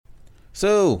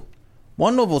So,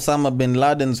 one of Osama bin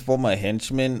Laden's former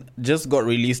henchmen just got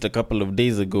released a couple of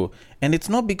days ago, and it's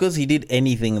not because he did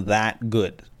anything that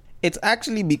good. It's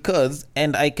actually because,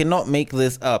 and I cannot make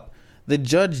this up, the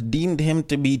judge deemed him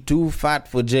to be too fat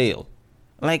for jail.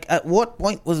 Like, at what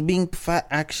point was being fat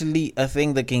actually a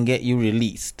thing that can get you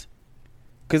released?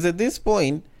 Because at this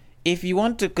point, if you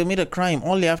want to commit a crime,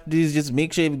 all you have to do is just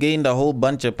make sure you've gained a whole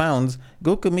bunch of pounds,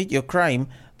 go commit your crime,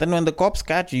 then when the cops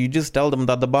catch you, you just tell them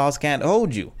that the boss can't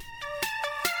hold you.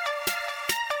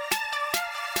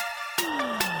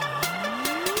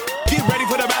 Get ready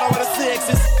for the battle of the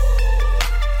sexes.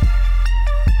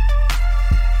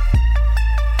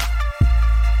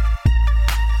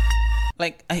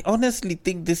 Like, I honestly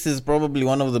think this is probably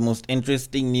one of the most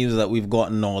interesting news that we've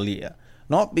gotten all year.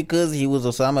 Not because he was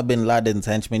Osama bin Laden's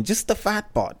henchman, just the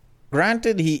fat part.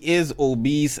 Granted, he is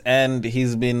obese and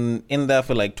he's been in there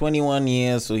for like 21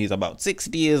 years, so he's about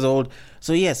 60 years old.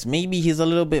 So yes, maybe he's a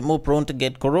little bit more prone to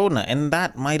get corona, and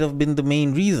that might have been the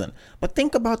main reason. But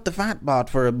think about the fat part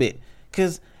for a bit,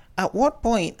 because at what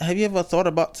point have you ever thought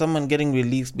about someone getting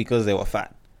released because they were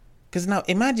fat? Because now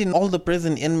imagine all the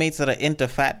prison inmates that are into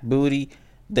fat booty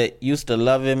that used to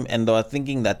love him, and they were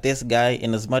thinking that this guy,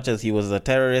 in as much as he was a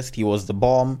terrorist, he was the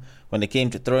bomb when it came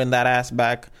to throwing that ass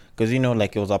back. Because, you know,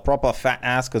 like, it was a proper fat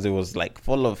ass because it was like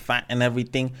full of fat and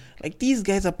everything. Like, these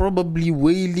guys are probably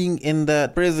wailing in the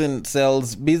prison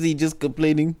cells, busy just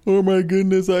complaining, "Oh my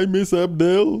goodness, I miss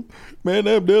Abdel. Man,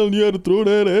 Abdel knew how to throw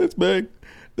that ass back.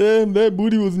 Damn, that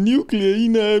booty was nuclear, you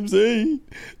know what I'm saying?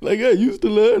 Like, I used to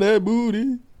love that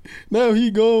booty. Now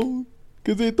he gone.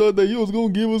 Because they thought that he was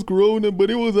going to give us corona, but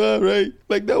it was alright.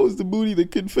 Like, that was the booty that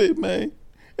could fit, man.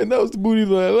 And that was the booty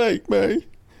that I like, man."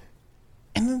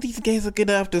 And then these guys are going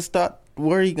to have to start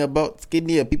worrying about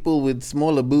skinnier people with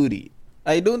smaller booty.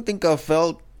 I don't think I've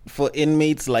felt for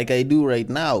inmates like I do right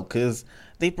now, because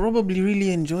they probably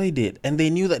really enjoyed it. And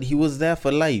they knew that he was there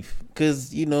for life.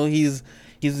 Because, you know, he's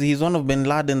one of bin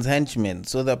Laden's henchmen,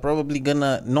 so they're probably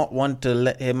gonna not want to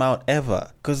let him out ever,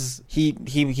 because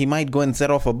he might go and set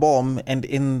off a bomb, and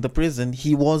in the prison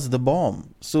he was the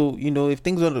bomb. So, you know, if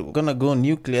things were gonna go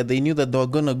nuclear, they knew that they were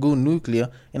gonna go nuclear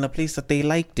in a place that they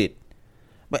liked it.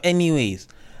 But anyways,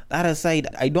 that aside,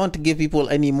 I don't want to give people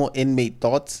any more inmate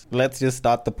thoughts. Let's just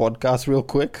start the podcast real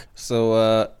quick.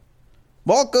 So,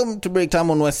 welcome to Break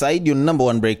Time on Westside, your number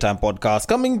one break time podcast,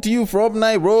 coming to you from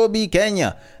Nairobi,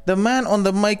 Kenya. The man on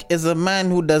the mic is a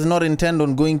man who does not intend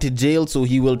on going to jail, so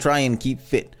he will try and keep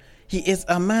fit. He is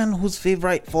a man whose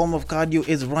favorite form of cardio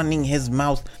is running his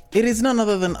mouth. It is none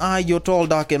other than I, your tall,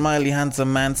 dark, and mildly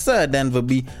handsome man, Sir Denver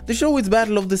B. The show is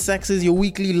Battle of the Sexes, your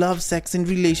weekly love, sex, and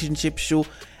relationship show,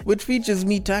 which features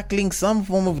me tackling some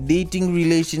form of dating,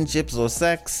 relationships, or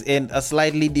sex in a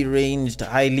slightly deranged,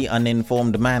 highly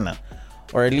uninformed manner.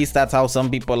 Or at least that's how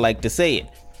some people like to say it.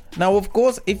 Now, of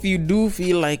course, if you do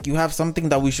feel like you have something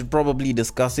that we should probably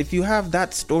discuss, if you have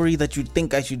that story that you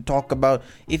think I should talk about,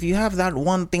 if you have that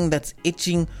one thing that's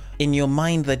itching in your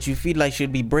mind that you feel I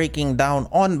should be breaking down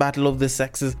on Battle of the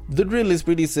Sexes, the drill is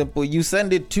pretty simple. You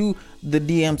send it to the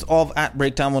DMs of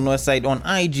 @Breaktime on Westside on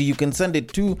IG. You can send it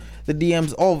to the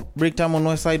DMs of Breaktime on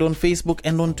Westside on Facebook,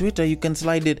 and on Twitter you can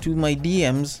slide it to my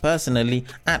DMs personally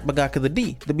 @Bagaka the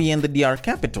D, the B and the D are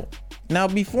capital. Now,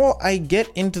 before I get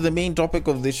into the main topic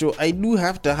of the show, I do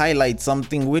have to highlight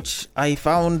something which I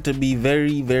found to be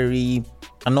very, very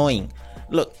annoying.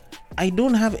 Look, I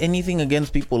don't have anything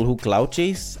against people who clout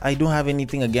chase. I don't have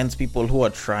anything against people who are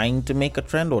trying to make a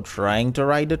trend or trying to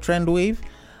ride a trend wave.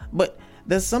 But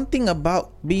there's something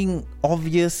about being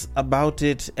obvious about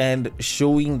it and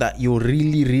showing that you're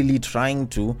really, really trying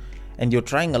to, and you're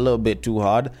trying a little bit too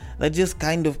hard, that just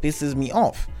kind of pisses me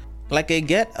off. Like, I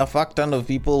get a fuck ton of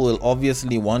people will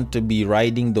obviously want to be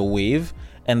riding the wave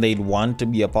and they'd want to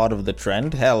be a part of the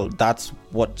trend. Hell, that's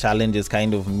what challenges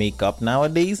kind of make up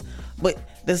nowadays. But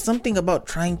there's something about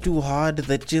trying too hard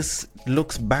that just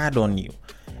looks bad on you.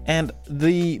 And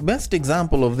the best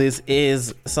example of this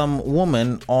is some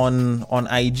woman on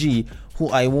IG who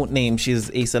I won't name.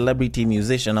 She's a celebrity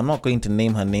musician. I'm not going to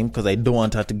name her name because I don't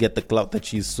want her to get the clout that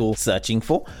she's so searching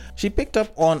for. She picked up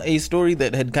on a story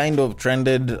that had kind of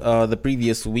trended the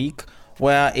previous week,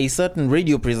 where a certain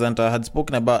radio presenter had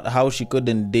spoken about how she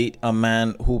couldn't date a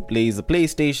man who plays a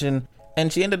PlayStation,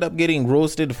 and she ended up getting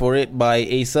roasted for it by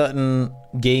a certain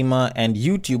gamer and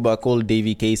YouTuber called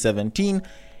Davey K17.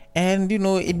 And, you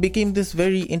know, it became this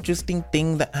very interesting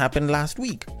thing that happened last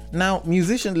week. Now,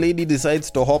 musician lady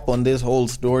decides to hop on this whole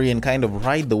story and kind of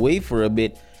ride the wave for a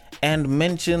bit, and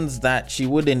mentions that she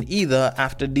wouldn't either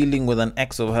after dealing with an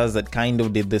ex of hers that kind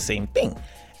of did the same thing.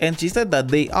 And she said that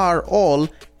they are all,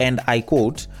 and I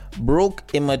quote, broke,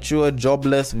 immature,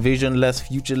 jobless, visionless,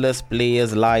 futureless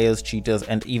players, liars, cheaters,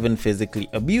 and even physically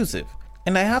abusive.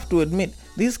 And I have to admit,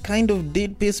 this kind of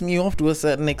did piss me off to a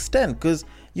certain extent, because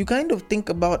you kind of think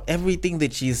about everything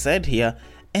that she said here,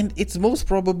 and it's most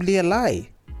probably a lie.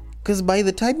 Because by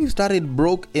the time you started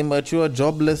broke, immature,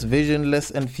 jobless,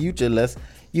 visionless, and futureless,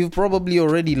 you've probably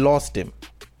already lost him.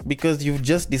 Because you've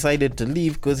just decided to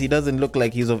leave because he doesn't look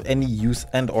like he's of any use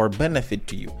and or benefit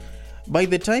to you. By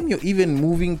the time you're even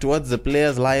moving towards the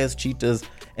players, liars, cheaters,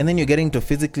 and then you're getting to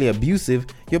physically abusive,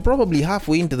 you're probably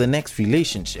halfway into the next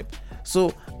relationship.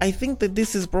 So I think that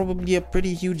this is probably a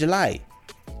pretty huge lie.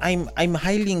 I'm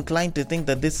highly inclined to think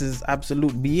that this is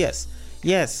absolute BS.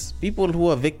 Yes, people who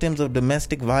are victims of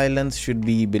domestic violence should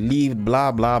be believed,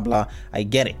 blah blah blah, I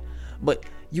get it. But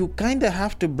you kind of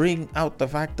have to bring out the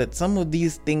fact that some of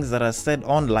these things that are said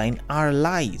online are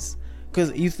lies.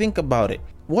 Because you think about it,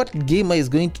 what gamer is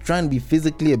going to try and be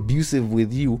physically abusive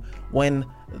with you when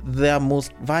their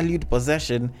most valued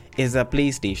possession is their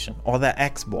PlayStation or their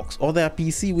Xbox or their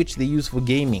PC, which they use for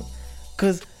gaming?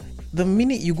 Because the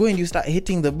minute you go and you start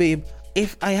hitting the babe,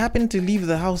 if I happen to leave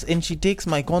the house and she takes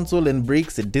my console and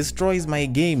breaks it, destroys my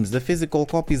games, the physical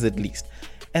copies at least,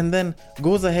 and then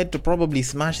goes ahead to probably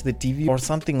smash the TV or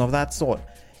something of that sort,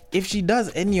 if she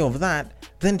does any of that,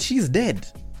 then she's dead.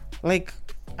 Like,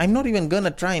 I'm not even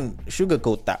gonna try and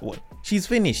sugarcoat that one. She's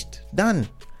finished, done.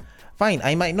 Fine,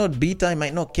 I might not beat her, I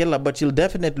might not kill her, but she'll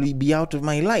definitely be out of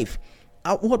my life.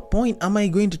 At what point am I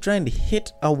going to try and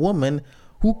hit a woman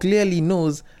who clearly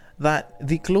knows that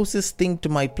the closest thing to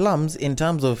my plums in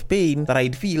terms of pain that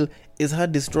I'd feel is her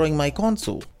destroying my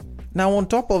console? Now, on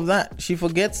top of that, she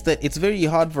forgets that it's very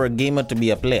hard for a gamer to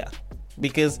be a player,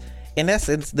 because in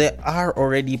essence, there are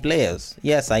already players.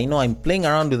 Yes, I know I'm playing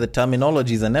around with the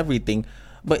terminologies and everything,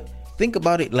 but think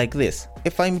about it like this.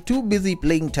 If I'm too busy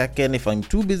playing Tekken, if I'm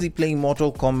too busy playing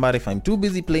Mortal Kombat, if I'm too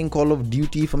busy playing Call of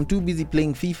Duty, if I'm too busy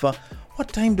playing FIFA, what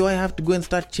time do I have to go and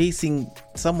start chasing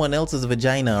someone else's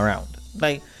vagina around?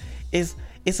 Like,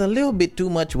 it's a little bit too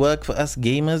much work for us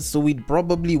gamers, so we'd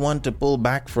probably want to pull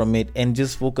back from it and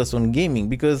just focus on gaming,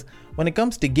 because when it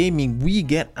comes to gaming, we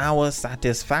get our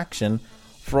satisfaction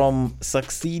from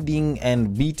succeeding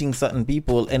and beating certain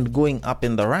people and going up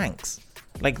in the ranks.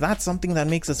 Like, that's something that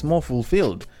makes us more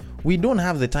fulfilled. We don't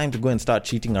have the time to go and start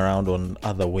cheating around on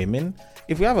other women.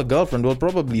 If we have a girlfriend, we'll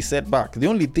probably set back. The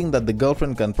only thing that the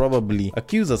girlfriend can probably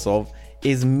accuse us of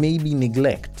is maybe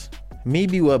neglect.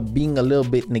 Maybe we're being a little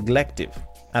bit neglective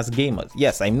as gamers.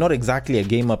 Yes, I'm not exactly a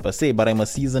gamer per se, but I'm a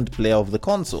seasoned player of the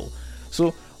console.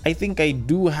 So I think I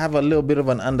do have a little bit of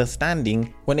an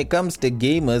understanding when it comes to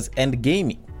gamers and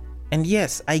gaming. And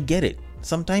yes, I get it.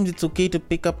 Sometimes it's okay to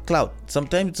pick up clout.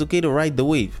 Sometimes it's okay to ride the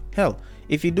wave. Hell,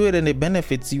 if you do it and it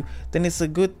benefits you, then it's a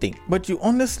good thing. But you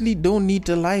honestly don't need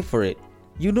to lie for it.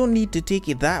 You don't need to take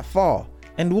it that far.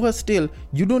 And worse still,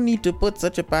 you don't need to put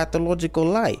such a pathological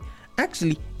lie.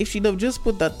 Actually, if she'd have just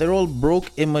put that they're all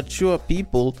broke, immature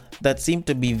people that seem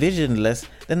to be visionless,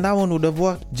 then that one would have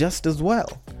worked just as well.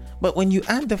 But when you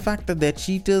add the fact that they're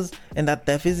cheaters and that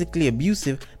they're physically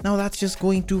abusive, now that's just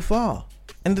going too far.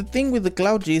 And the thing with the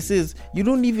clout chase is, you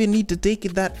don't even need to take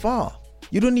it that far.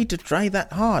 You don't need to try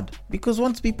that hard, because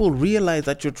once people realize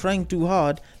that you're trying too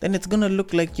hard, then it's gonna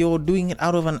look like you're doing it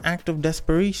out of an act of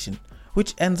desperation,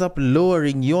 which ends up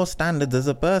lowering your standards as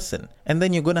a person, and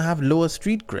then you're gonna have lower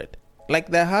street cred. Like,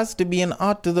 there has to be an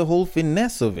art to the whole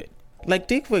finesse of it. Like,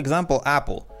 take for example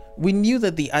Apple. We knew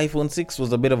that the iPhone 6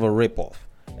 was a bit of a rip-off,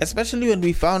 especially when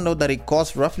we found out that it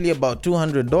cost roughly about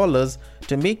 $200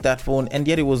 to make that phone, and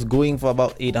yet it was going for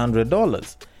about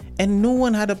 $800. And no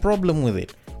one had a problem with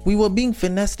it. We were being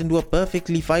finessed and we were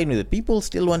perfectly fine with it. People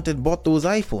still bought those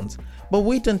iPhones. But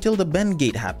wait until the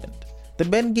Bendgate happened. The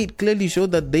Bendgate clearly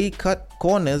showed that they cut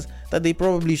corners that they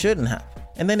probably shouldn't have,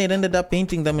 and then it ended up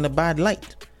painting them in a bad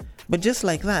light. But just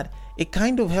like that, it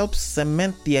kind of helps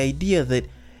cement the idea that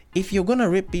if you're gonna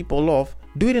rip people off,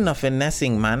 do it in a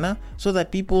finessing manner so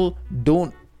that people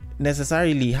don't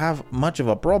necessarily have much of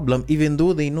a problem, even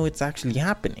though they know it's actually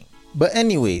happening. But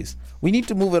anyways, we need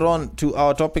to move it on to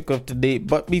our topic of today.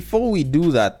 But before we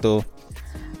do that though,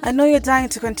 I know you're dying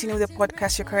to continue the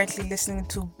podcast you're currently listening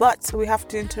to, but we have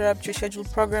to interrupt your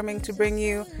scheduled programming to bring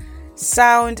you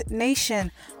Sound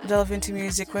Nation. Delve into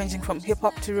music ranging from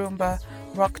hip-hop to rumba,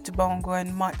 rock to bongo,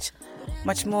 and much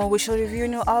more. We shall review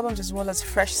new albums as well as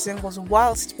fresh singles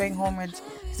whilst paying homage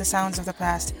to the sounds of the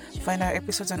past. Find our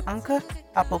episodes on Anchor,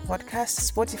 Apple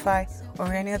Podcasts, Spotify,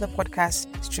 or any other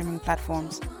podcast streaming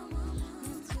platforms.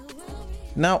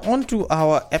 Now on to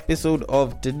our episode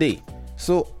of today.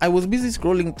 So I was busy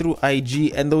scrolling through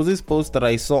IG, and there was this post that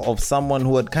I saw of someone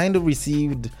who had kind of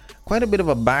received quite a bit of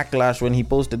a backlash when he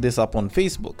posted this up on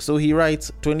Facebook. So he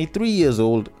writes, 23 years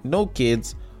old, no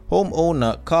kids, home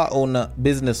owner, car owner,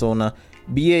 business owner,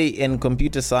 BA in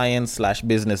computer science /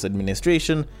 business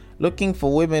administration, looking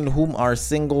for women whom are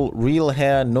single, real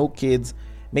hair, no kids,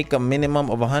 make a minimum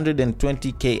of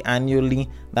 120k annually,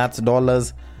 that's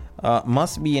dollars,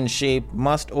 must be in shape,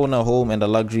 must own a home and a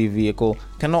luxury vehicle,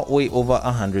 cannot weigh over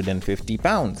 150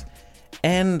 pounds.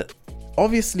 And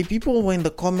obviously people were in the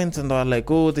comments and they're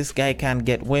like, oh, this guy can't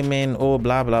get women, oh,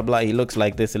 blah, blah, blah, he looks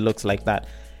like this, it looks like that.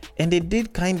 And it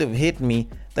did kind of hit me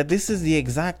that this is the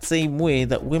exact same way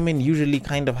that women usually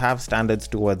kind of have standards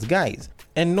towards guys.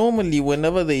 And normally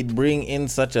whenever they bring in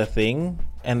such a thing,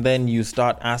 and then you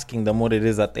start asking them what it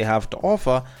is that they have to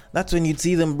offer, that's when you'd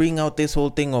see them bring out this whole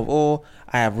thing of, oh,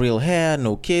 I have real hair,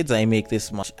 no kids, I make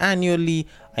this much annually,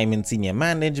 I'm in senior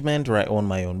management, or I own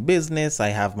my own business, I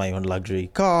have my own luxury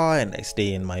car, and I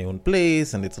stay in my own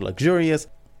place, and it's luxurious.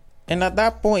 And at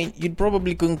that point, you'd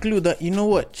probably conclude that, you know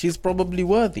what, she's probably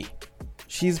worthy.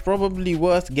 She's probably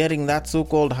worth getting that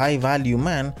so-called high-value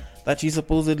man that she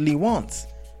supposedly wants.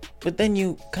 But then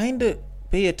you kind of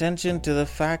pay attention to the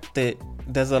fact that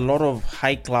there's a lot of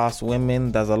high-class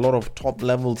women, there's a lot of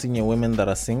top-level senior women that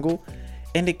are single,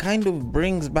 and it kind of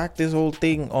brings back this whole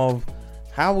thing of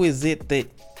how is it that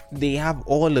they have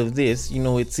all of this, you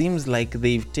know, it seems like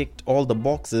they've ticked all the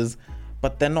boxes,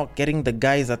 but they're not getting the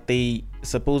guys that they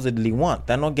supposedly want.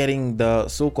 They're not getting the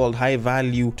so-called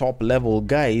high-value, top-level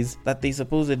guys that they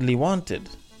supposedly wanted.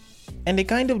 And it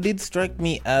kind of did strike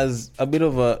me as a bit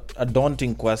of a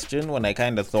daunting question when I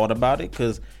kind of thought about it,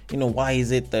 because, you know, why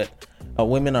is it that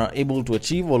women are able to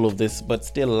achieve all of this but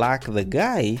still lack the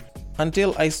guy?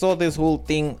 Until I saw this whole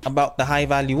thing about the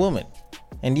high-value woman.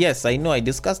 And yes, I know I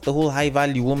discussed the whole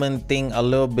high-value woman thing a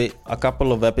little bit a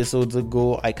couple of episodes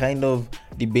ago. I kind of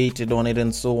debated on it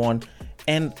and so on.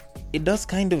 And it does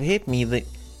kind of hit me that,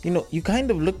 you know, you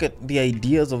kind of look at the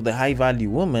ideas of the high-value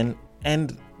woman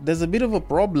and there's a bit of a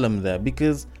problem there,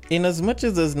 because in as much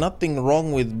as there's nothing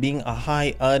wrong with being a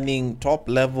high-earning,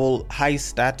 top-level,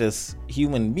 high-status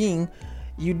human being,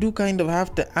 you do kind of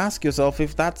have to ask yourself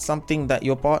if that's something that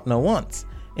your partner wants.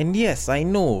 And yes, I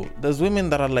know there's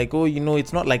women that are like, oh, you know,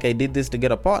 it's not like I did this to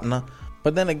get a partner.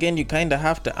 But then again, you kind of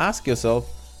have to ask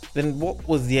yourself, then what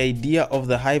was the idea of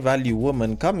the high-value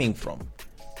woman coming from?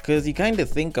 Because you kind of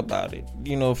think about it,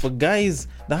 you know, for guys,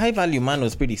 the high-value man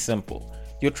was pretty simple.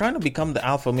 You're trying to become the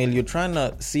alpha male, you're trying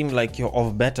to seem like you're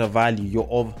of better value, you're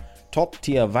of top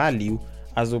tier value,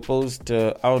 as opposed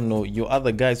to, I don't know, your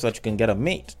other guys so that you can get a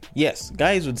mate. Yes,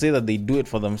 guys would say that they do it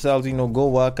for themselves, you know, go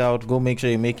work out, go make sure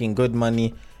you're making good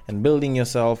money and building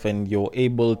yourself, and you're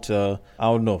able to, I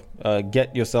don't know,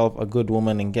 get yourself a good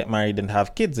woman and get married and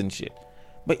have kids and shit.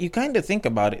 But you kind of think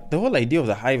about it, the whole idea of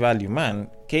the high value man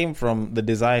came from the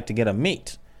desire to get a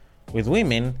mate. With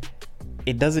women,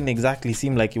 it doesn't exactly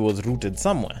seem like it was rooted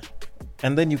somewhere.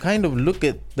 And then you kind of look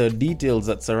at the details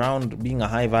that surround being a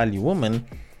high value woman,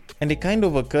 and it kind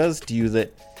of occurs to you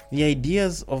that the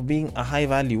ideas of being a high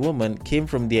value woman came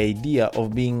from the idea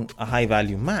of being a high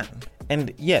value man.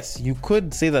 And yes, you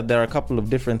could say that there are a couple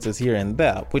of differences here and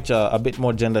there, which are a bit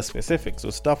more gender specific. So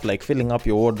stuff like filling up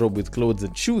your wardrobe with clothes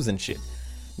and shoes and shit.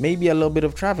 Maybe a little bit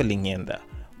of traveling here and there.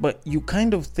 But you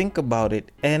kind of think about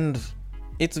it, and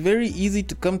it's very easy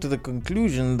to come to the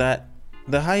conclusion that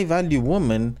the high value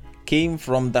woman came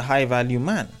from the high value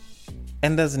man.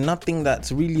 And there's nothing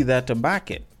that's really there to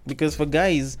back it. Because for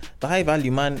guys, the high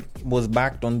value man was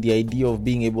backed on the idea of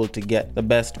being able to get the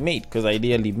best mate. Because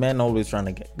ideally, men always trying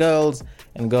to get girls,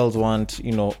 and girls want,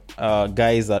 you know,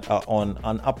 guys that are on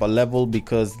an upper level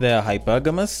because they're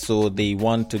hypergamous. So they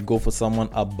want to go for someone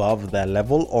above their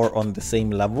level or on the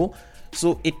same level.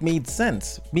 So it made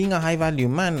sense. Being a high value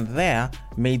man there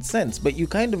made sense. But you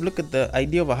kind of look at the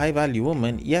idea of a high value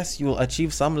woman. Yes, you'll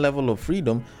achieve some level of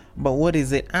freedom, but what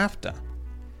is it after?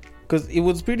 Because it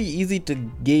was pretty easy to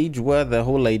gauge where the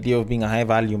whole idea of being a high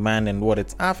value man and what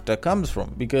it's after comes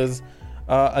from. Because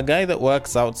a guy that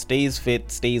works out, stays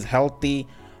fit, stays healthy,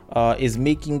 is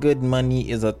making good money,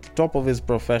 is at the top of his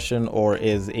profession, or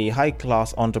is a high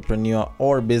class entrepreneur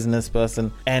or business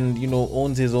person, and, you know,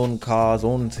 owns his own cars,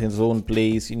 owns his own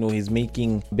place, you know, he's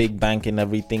making big bank and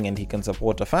everything, and he can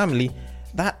support a family.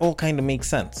 That all kind of makes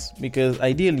sense, because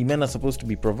ideally men are supposed to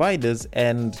be providers,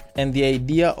 and the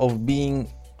idea of being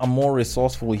a more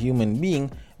resourceful human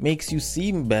being makes you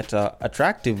seem better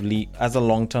attractively as a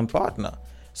long-term partner.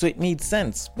 So it made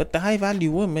sense. But the high value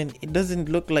woman, it doesn't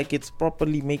look like it's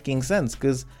properly making sense,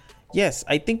 because yes,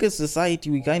 I think as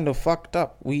society we kind of fucked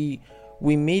up. We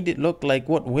we made it look like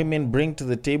what women bring to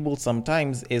the table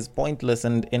sometimes is pointless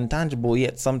and intangible,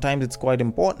 yet sometimes it's quite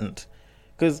important.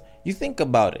 Because you think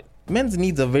about it, men's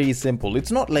needs are very simple.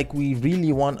 It's not like we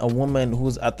really want a woman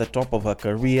who's at the top of her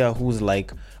career, who's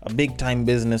like a big time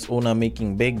business owner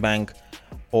making big bank,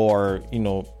 or,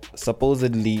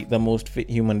 supposedly the most fit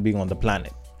human being on the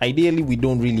planet. Ideally, we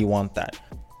don't really want that.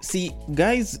 See,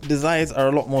 guys' desires are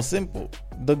a lot more simple.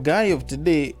 The guy of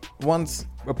today wants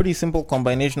a pretty simple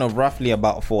combination of roughly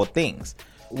about 4 things.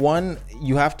 1,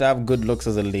 you have to have good looks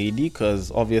as a lady,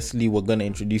 because obviously we're going to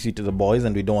introduce you to the boys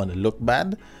and we don't want to look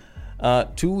bad.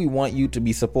 2, we want you to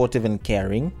be supportive and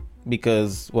caring,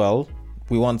 because, well,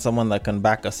 we want someone that can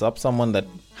back us up, someone that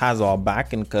has our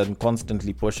back and can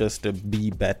constantly push us to be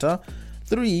better.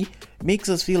 3, makes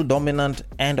us feel dominant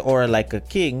and or like a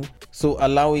king, so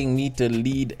allowing me to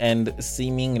lead and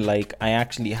seeming like I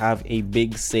actually have a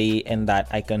big say and that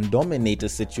I can dominate a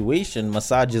situation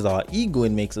massages our ego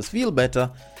and makes us feel better.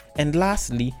 And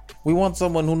lastly, we want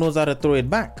someone who knows how to throw it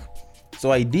back.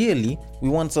 So ideally, we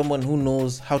want someone who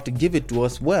knows how to give it to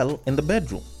us well in the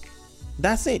bedroom.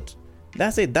 That's it.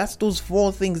 That's those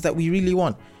 4 things that we really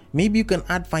want. Maybe you can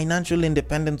add financial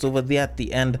independence over there at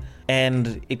the end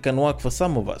and it can work for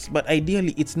some of us. But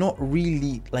ideally, it's not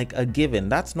really like a given.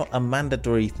 That's not a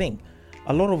mandatory thing.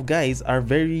 A lot of guys are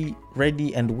very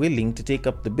ready and willing to take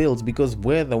up the bills because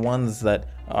we're the ones that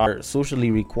are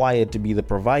socially required to be the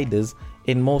providers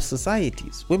in most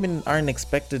societies. Women aren't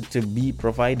expected to be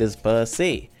providers per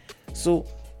se. So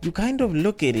you kind of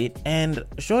look at it and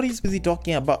Shorty's busy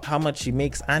talking about how much she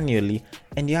makes annually,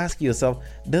 and you ask yourself,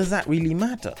 does that really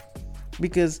matter?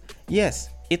 Because yes,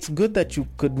 it's good that you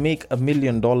could make $1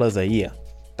 million a year.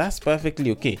 That's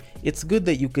perfectly okay. It's good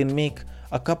that you can make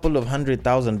a couple of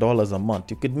 $100,000 a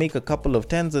month. You could make a couple of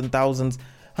tens and thousands,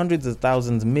 hundreds of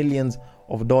thousands, millions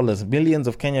of dollars, millions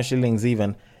of Kenya shillings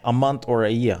even a month or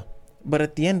a year. But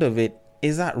at the end of it,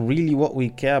 is that really what we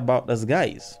care about as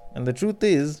guys? And the truth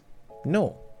is,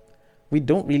 no. We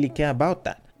don't really care about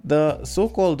that. The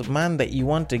so-called man that you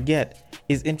want to get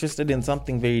is interested in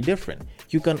something very different.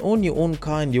 You can own your own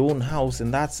car and your own house,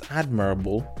 and that's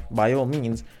admirable by all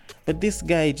means. But this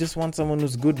guy just wants someone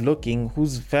who's good looking,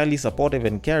 who's fairly supportive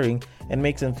and caring, and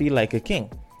makes him feel like a king.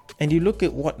 And you look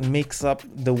at what makes up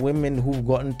the women who've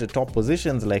gotten to top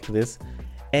positions like this,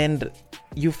 and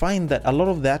you find that a lot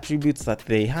of the attributes that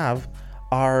they have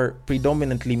are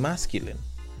predominantly masculine.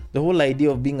 The whole idea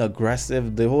of being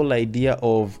aggressive, the whole idea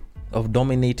of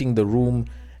dominating the room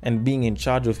and being in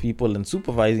charge of people and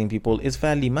supervising people is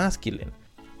fairly masculine.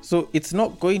 So it's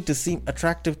not going to seem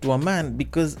attractive to a man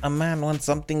because a man wants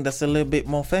something that's a little bit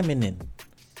more feminine.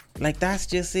 Like, that's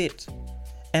just it.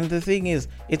 And the thing is,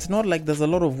 it's not like there's a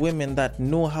lot of women that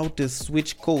know how to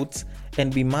switch coats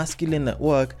and be masculine at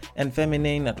work and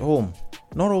feminine at home.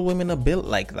 Not all women are built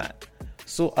like that.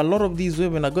 So a lot of these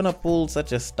women are gonna pull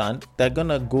such a stunt. They're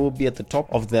gonna go be at the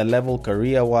top of their level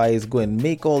career-wise, go and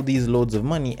make all these loads of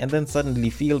money, and then suddenly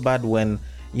feel bad when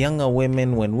younger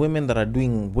women, when women that are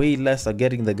doing way less are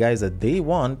getting the guys that they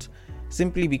want,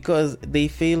 simply because they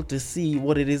fail to see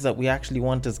what it is that we actually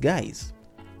want as guys.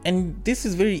 And this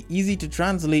is very easy to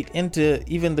translate into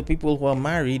even the people who are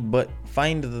married but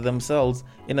find themselves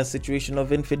in a situation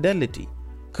of infidelity.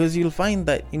 Because you'll find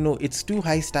that, it's 2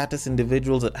 high status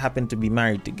individuals that happen to be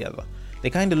married together. They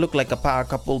kind of look like a power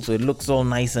couple, so it looks all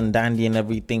nice and dandy and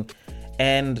everything.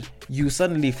 And you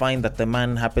suddenly find that the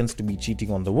man happens to be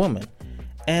cheating on the woman.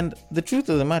 And the truth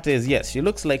of the matter is, yes, she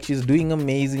looks like she's doing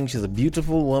amazing. She's a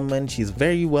beautiful woman. She's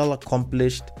very well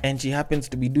accomplished. And she happens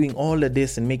to be doing all of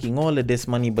this and making all of this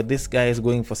money. But this guy is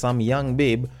going for some young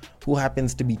babe who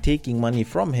happens to be taking money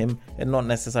from him and not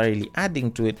necessarily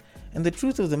adding to it. And the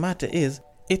truth of the matter is,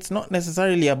 it's not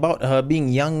necessarily about her being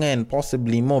younger and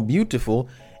possibly more beautiful.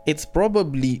 It's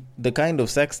probably the kind of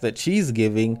sex that she's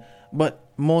giving, but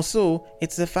more so,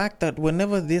 it's the fact that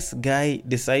whenever this guy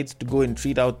decides to go and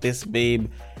treat out this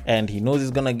babe, and he knows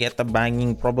he's gonna get the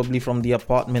banging probably from the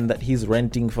apartment that he's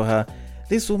renting for her,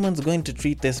 this woman's going to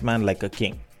treat this man like a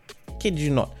king. Kid you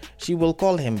not, she will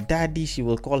call him daddy, she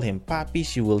will call him papi,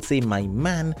 she will say my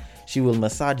man, she will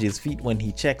massage his feet when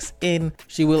he checks in,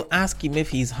 she will ask him if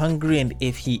he's hungry, and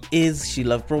if he is,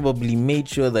 she'll have probably made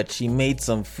sure that she made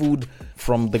some food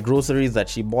from the groceries that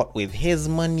she bought with his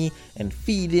money and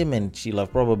feed him, and she'll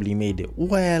have probably made it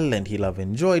well and he'll have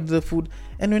enjoyed the food.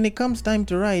 And when it comes time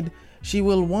to ride, she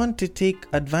will want to take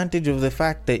advantage of the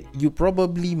fact that you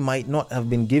probably might not have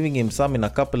been giving him some in a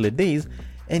couple of days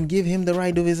and give him the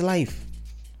ride of his life.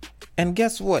 And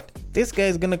guess what? This guy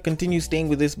is gonna continue staying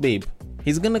with this babe.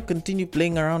 He's gonna continue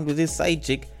playing around with his side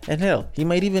chick, and hell, he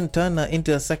might even turn her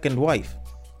into a second wife.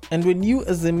 And when you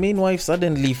as the main wife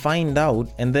suddenly find out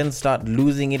and then start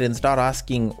losing it and start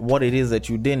asking what it is that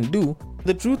you didn't do,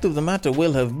 the truth of the matter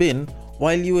will have been,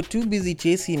 while you were too busy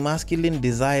chasing masculine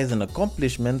desires and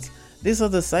accomplishments, this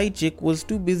other side chick was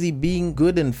too busy being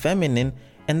good and feminine,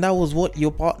 and that was what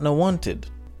your partner wanted.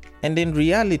 And in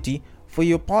reality, for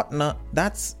your partner,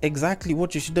 that's exactly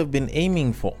what you should have been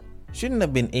aiming for. Shouldn't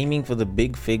have been aiming for the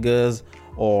big figures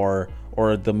or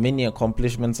the many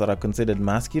accomplishments that are considered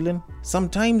masculine.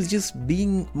 Sometimes just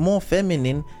being more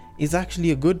feminine is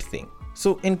actually a good thing.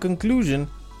 So in conclusion,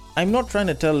 I'm not trying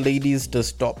to tell ladies to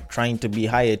stop trying to be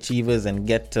high achievers and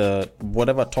get to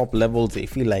whatever top levels they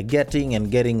feel like getting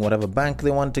and getting whatever bank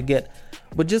they want to get.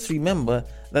 But just remember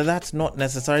that that's not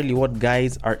necessarily what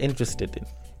guys are interested in.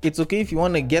 It's okay if you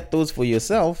want to get those for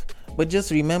yourself, but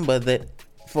just remember that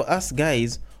for us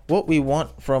guys, what we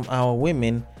want from our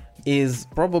women is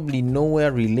probably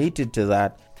nowhere related to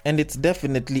that, and it's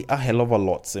definitely a hell of a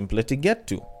lot simpler to get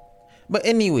to. But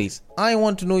anyways, I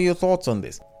want to know your thoughts on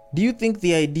this. Do you think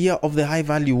the idea of the high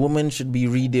value woman should be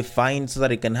redefined so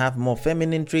that it can have more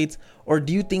feminine traits, or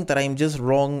do you think that I'm just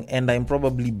wrong and I'm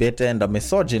probably better and a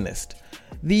misogynist?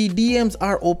 The DMs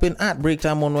are open at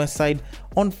Breaktime on Westside.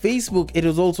 On Facebook, it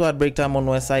is also at Breaktime on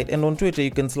Westside, and on Twitter,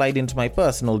 you can slide into my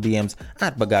personal DMs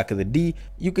at Bagaka the D.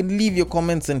 You can leave your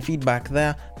comments and feedback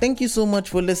there. Thank you so much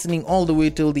for listening all the way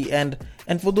till the end.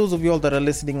 And for those of you all that are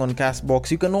listening on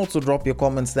Castbox, you can also drop your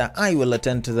comments there. I will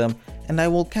attend to them, and I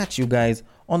will catch you guys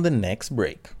on the next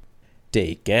break.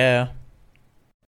 Take care.